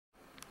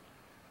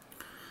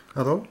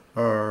Hello,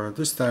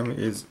 this time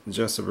is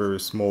just a very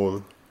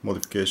small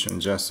modification,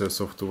 just a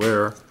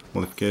software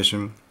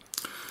modification.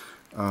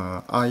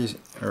 I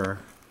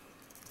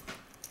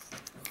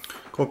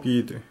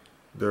copied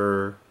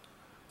the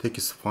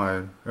text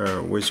file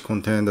which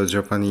contained the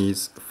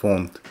Japanese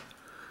font.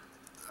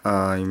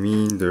 I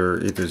mean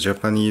it's a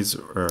Japanese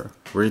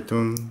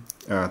written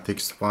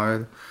text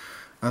file,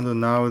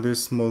 and now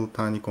this small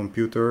tiny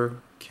computer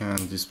can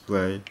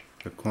display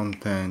the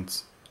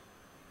contents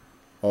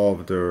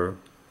of the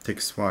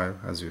text file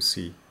as you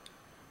see.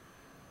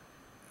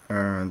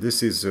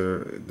 This is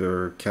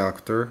the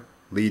character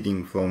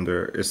reading from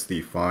the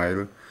SD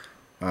file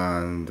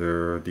and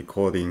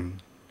decoding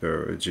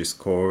the GIS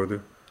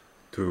code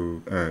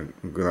to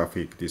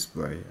graphic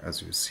display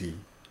as you see.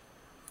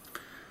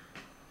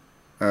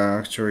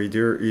 Actually,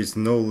 there is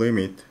no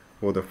limit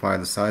for the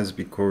file size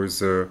because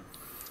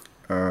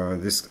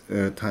this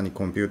tiny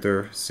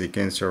computer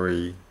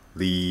sequentially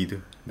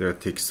read the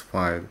text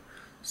file.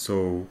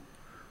 So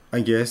I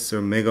guess a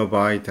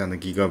megabyte and a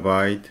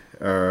gigabyte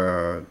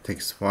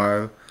text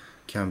file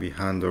can be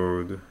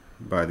handled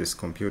by this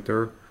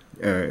computer.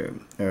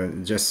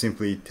 Just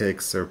simply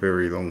takes a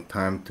very long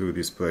time to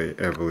display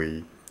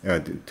every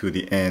to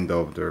the end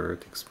of the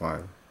text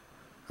file.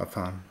 Have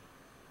fun.